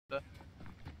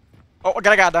Oh, I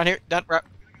got a guy down here. Down, right.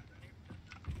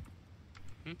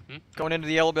 Mm-hmm. Going into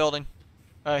the yellow building.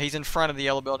 He's in front of the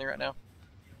yellow building right now.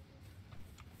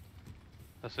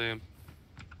 I see him.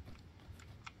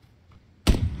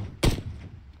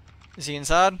 Is he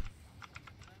inside?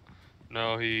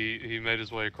 No, he made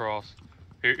his way across.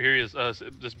 Here he is.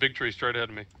 This big tree straight ahead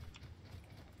of me.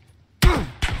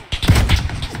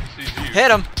 Sees you.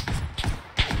 Hit him!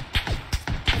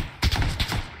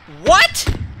 What?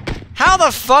 How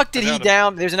the fuck did he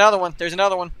down? There's another one. There's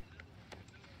another one.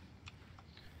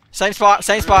 Same spot.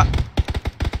 Same spot.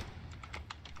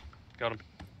 Got him.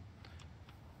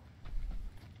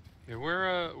 Yeah,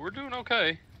 we're doing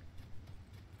okay.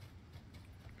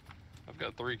 I've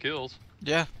got 3 kills.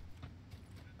 Yeah.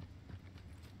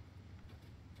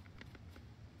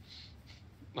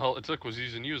 All it took was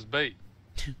using you as bait.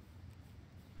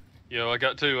 Yo, I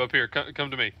got 2 up here.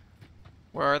 Come to me.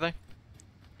 Where are they?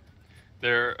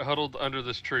 They're huddled under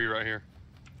this tree right here.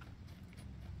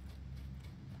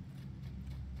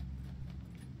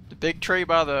 The big tree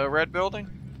by the red building?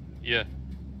 Yeah.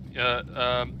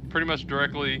 Pretty much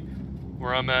directly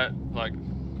where I'm at, like.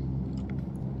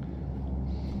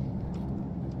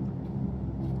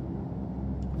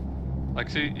 Like,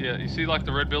 see, yeah, you see like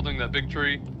the red building, that big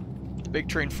tree? The big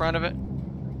tree in front of it?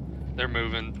 They're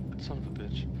moving. Son of a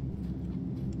bitch.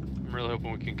 I'm really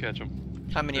hoping we can catch them.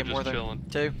 How many of them were there? Chilling.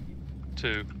 2?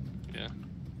 2, yeah.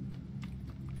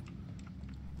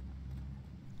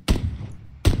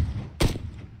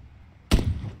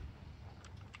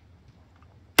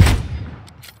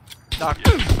 Knocked.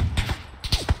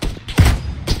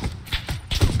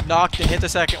 Knocked and hit the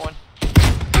second one.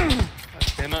 I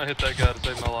cannot hit that guy to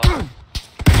save my life.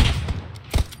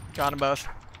 Got them both.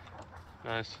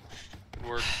 Nice. Good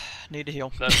work. Need to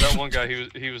heal. That one guy,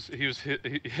 he was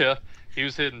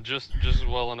hitting just as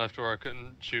well enough to where I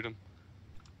couldn't shoot him.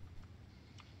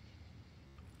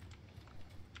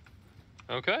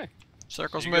 Okay.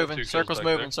 Circle's So you got moving. 2 kills Circle's back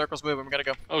moving. there. Circle's moving. We gotta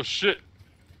go. Oh shit!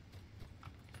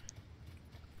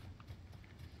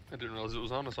 I didn't realize it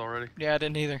was on us already. Yeah, I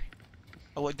didn't either.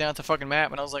 I looked down at the fucking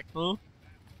map and I was like, huh?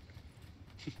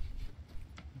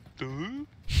 Duh?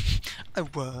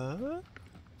 What?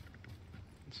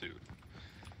 Let's see.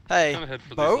 Hey, Kind of head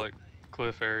for boat? these like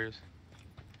cliff areas.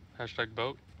 Hashtag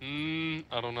boat?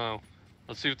 I don't know.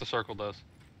 Let's see what the circle does.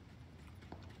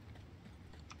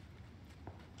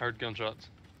 I heard gunshots.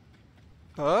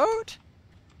 Boat?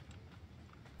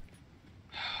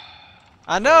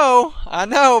 I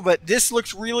know, but this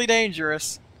looks really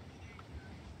dangerous.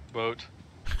 Boat.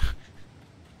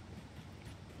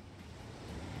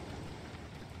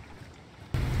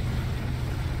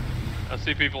 I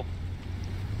see people.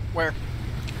 Where?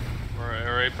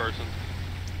 Or a person.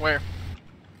 Where?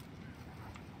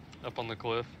 Up on the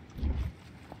cliff.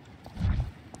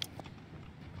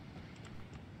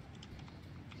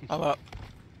 I'm up.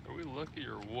 Are we lucky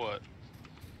or what?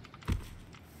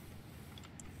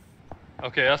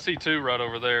 Okay, I see 2 right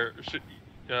over there.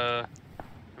 Or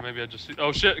maybe I just see.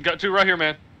 Oh shit! Got 2 right here,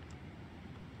 man.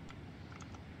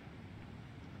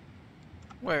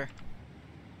 Where?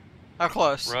 How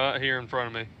close? Right here in front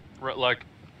of me. Right, like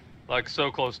so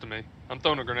close to me. I'm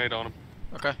throwing a grenade on him.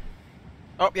 Okay.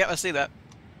 Oh, yeah, I see that.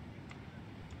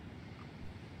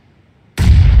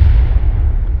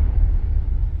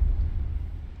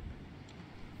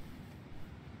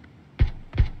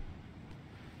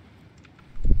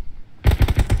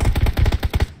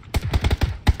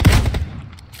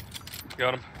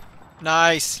 Got him.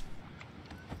 Nice.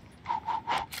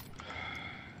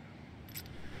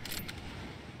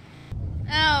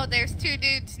 Oh, there's 2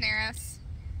 dudes near us.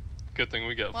 Good thing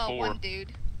we got Well, 4. 1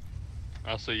 dude.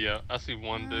 I see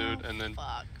 1 dude and then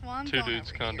Fuck. Well, I'm 2 going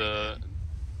dudes over here.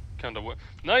 kinda.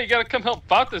 No, you gotta come help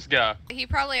fight this guy. He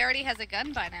probably already has a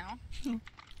gun by now.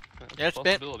 That's a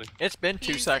possibility. It's been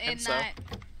 2 He's seconds, in so. that-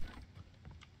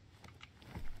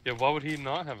 Yeah, why would he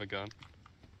not have a gun?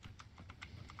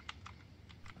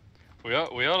 We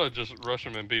ought to just rush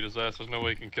him and beat his ass. There's no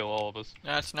way he can kill all of us.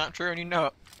 That's not true, and you know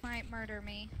it. Might murder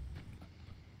me.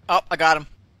 Oh, I got him.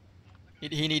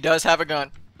 He does have a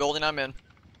gun. Building I'm in.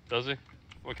 Does he?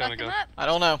 What kind Fuck of him gun? up. I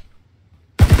don't know.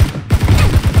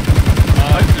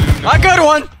 I do know. A good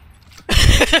one!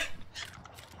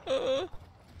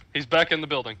 He's back in the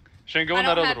building. Shane, go I in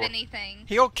that don't other have door. anything.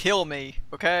 He'll kill me,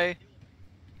 okay?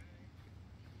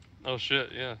 Oh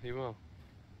shit, yeah, he will.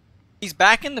 He's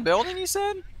back in the building, you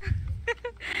said?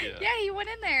 Yeah. Yeah, he went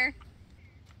in there.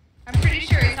 I'm pretty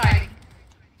sure he's hiding.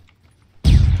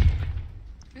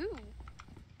 Ooh.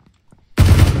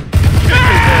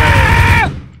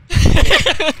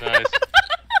 Nice.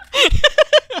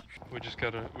 We just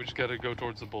gotta go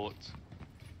towards the bullets.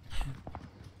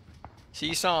 So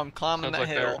you saw him climbing that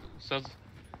hill.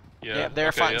 Yeah,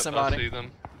 they're fighting somebody. I see them.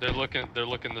 They're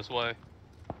looking this way.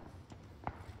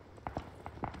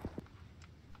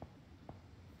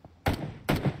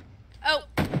 Oh,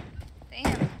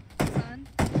 damn, son.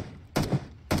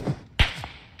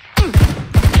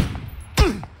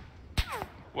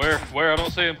 Where? I don't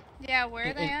see him. Yeah,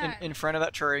 where are they at? In front of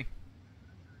that tree.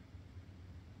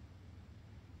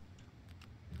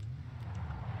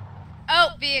 Oh,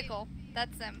 vehicle.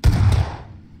 That's them.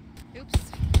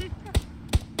 Oops.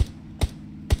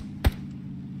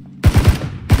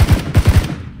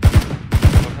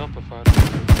 I'll help if I.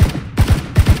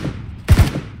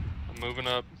 I'm moving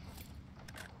up.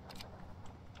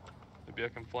 Maybe I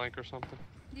can flank or something.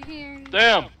 You hear?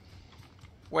 Damn!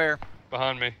 Where?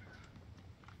 Behind me.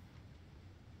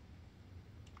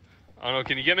 I don't know,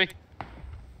 can you get me?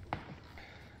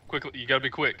 Quickly, you gotta be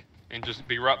quick. And just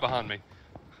be right behind me.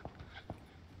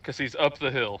 Cause he's up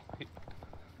the hill.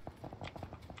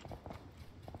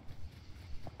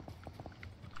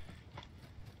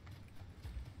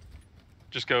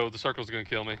 Just go, the circle's gonna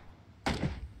kill me.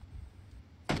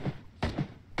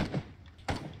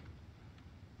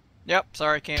 Yep,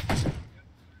 sorry, can't.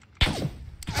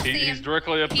 He's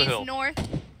directly up the hill. He's north.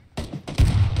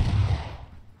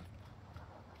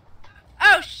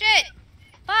 Oh shit!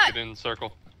 Fuck! Get in the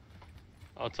circle.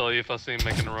 I'll tell you if I see him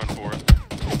making a run for it.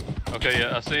 Okay,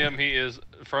 yeah, I see him. He is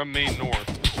from me north.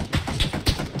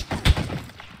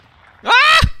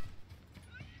 Ah!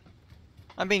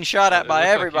 I'm being shot at by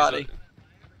everybody.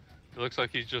 It looks like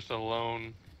he's just a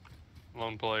lone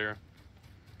player.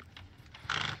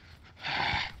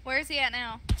 Where is he at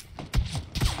now?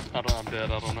 I'm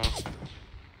dead. I don't know.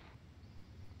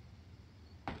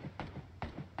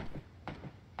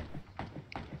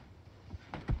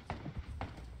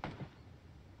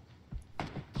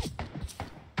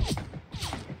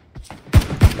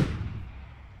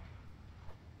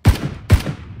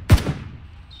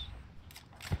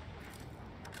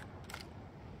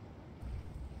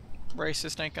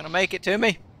 Racist ain't gonna make it to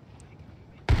me.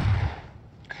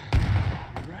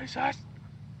 Racist.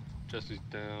 Jesse's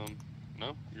down.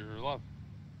 No, you're alive.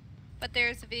 But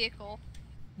there's a vehicle.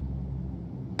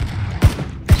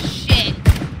 Shit.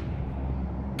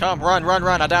 Come, run,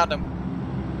 I downed him.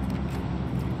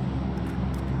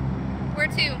 Where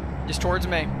to? Just towards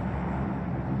me.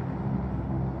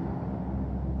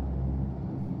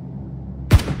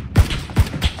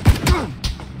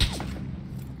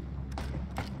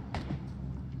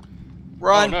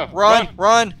 Run, oh, no.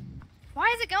 run!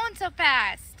 Why is it going so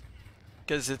fast?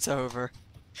 Because it's over.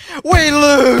 We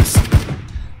lose!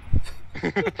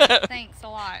 Thanks a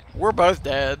lot. We're both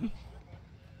dead.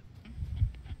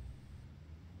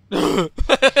 Yes.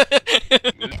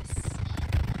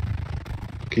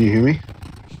 Can you hear me?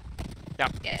 Yeah.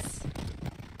 Yes.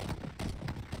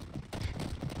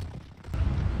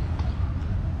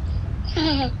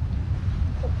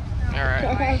 Alright.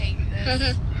 I hate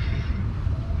this.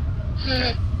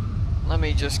 Okay. Let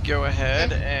me just go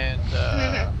ahead and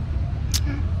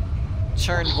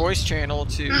turn voice channel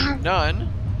to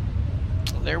none.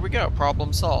 There we go.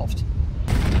 Problem solved.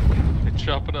 Hey,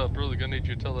 chop it up. Really gonna need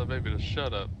you to tell that baby to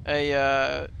shut up.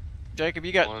 Hey, Jacob,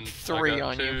 you got One, three I got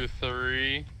on two, you.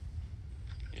 3.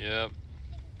 Yep.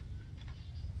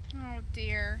 Oh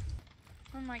dear.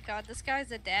 Oh my god, this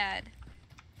guy's a dad.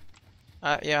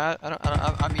 Yeah,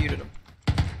 I muted him.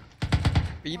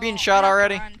 Are you being Well, shot I have to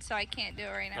already? run, so I can't do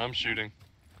it right now. I'm shooting.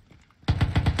 I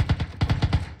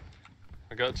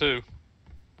got 2.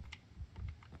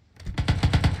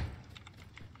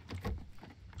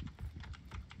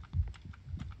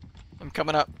 I'm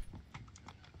coming up.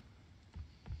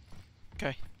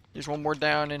 Okay, there's one more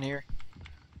down in here.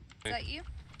 Is that you?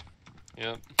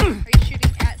 Yep. Are you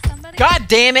shooting at somebody? God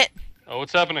damn it! Oh,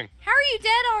 what's happening? How are you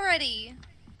dead already?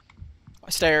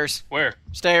 Stairs. Where?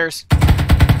 Stairs.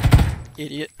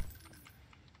 Idiot.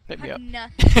 Pick I me have up.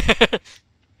 nothing.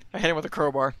 I hit him with a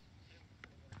crowbar.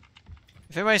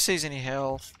 If anybody sees any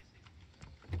health,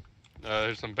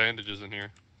 There's some bandages in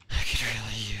here. I could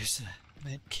really use a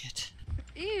med kit.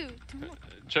 Ew, don't.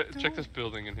 Check this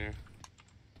building in here.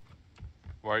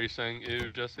 Why are you saying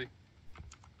ew, Jesse?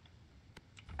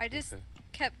 I just Okay.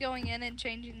 kept going in and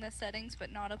changing the settings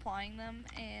but not applying them,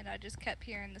 and I just kept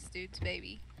hearing this dude's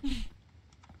baby.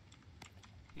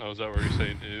 No, is that where you're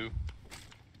saying ew?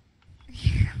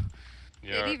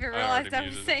 Yeah, Didn't even I realize already I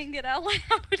was muted it. saying it out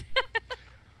loud.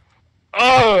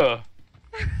 Ugh!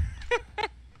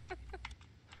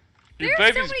 Your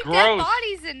There's baby's so many gross. dead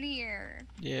bodies in here.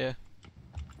 Yeah.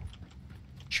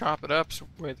 Chop it up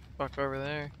way the fuck over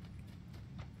there.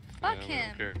 Fuck Yeah, we him.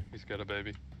 don't care. He's got a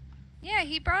baby. Yeah,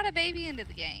 he brought a baby into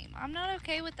the game. I'm not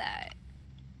okay with that.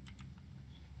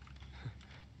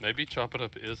 Maybe Chop It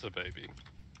Up is a baby.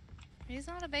 He's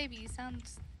not a baby. He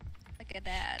sounds like a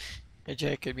dad. Hey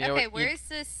Jacob, you know Okay, what? where's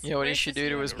this? You know what he where's should this do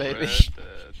to one? his baby? Red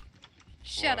Dead.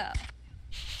 Shut What? up.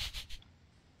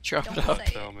 Chop Don't it up.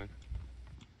 say Tell it. me.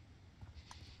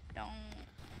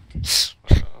 Don't.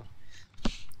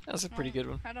 That's a pretty good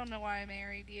one. I don't know why I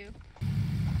married you.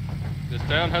 This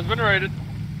town has been raided.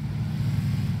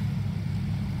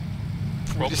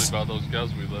 Probably just- by those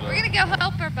guys we let We're out. gonna go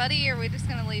help our buddy, or are we just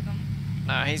gonna leave him?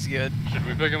 Nah, he's good. Should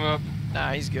we pick him up?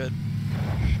 Nah, he's good.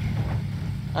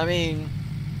 I mean,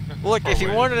 look, Or if he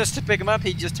wait. wanted us to pick him up,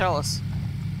 he'd just tell us.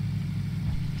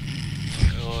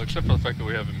 Well, except for the fact that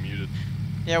we have him muted.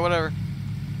 Yeah, whatever.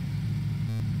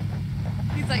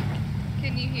 He's like,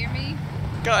 can you hear me?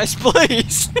 Guys,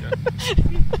 please!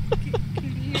 Can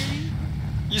you hear me?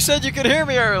 You said you could hear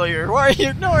me earlier. Why are you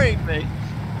ignoring me?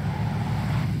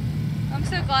 I'm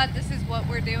so glad this is what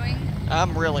we're doing.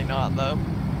 I'm really not, though.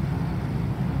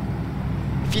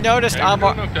 If you noticed, Hey, I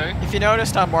we're doing okay. if you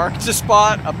noticed, I marked the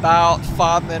spot about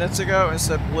 5 minutes ago and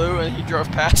said blue, and he drove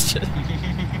past it.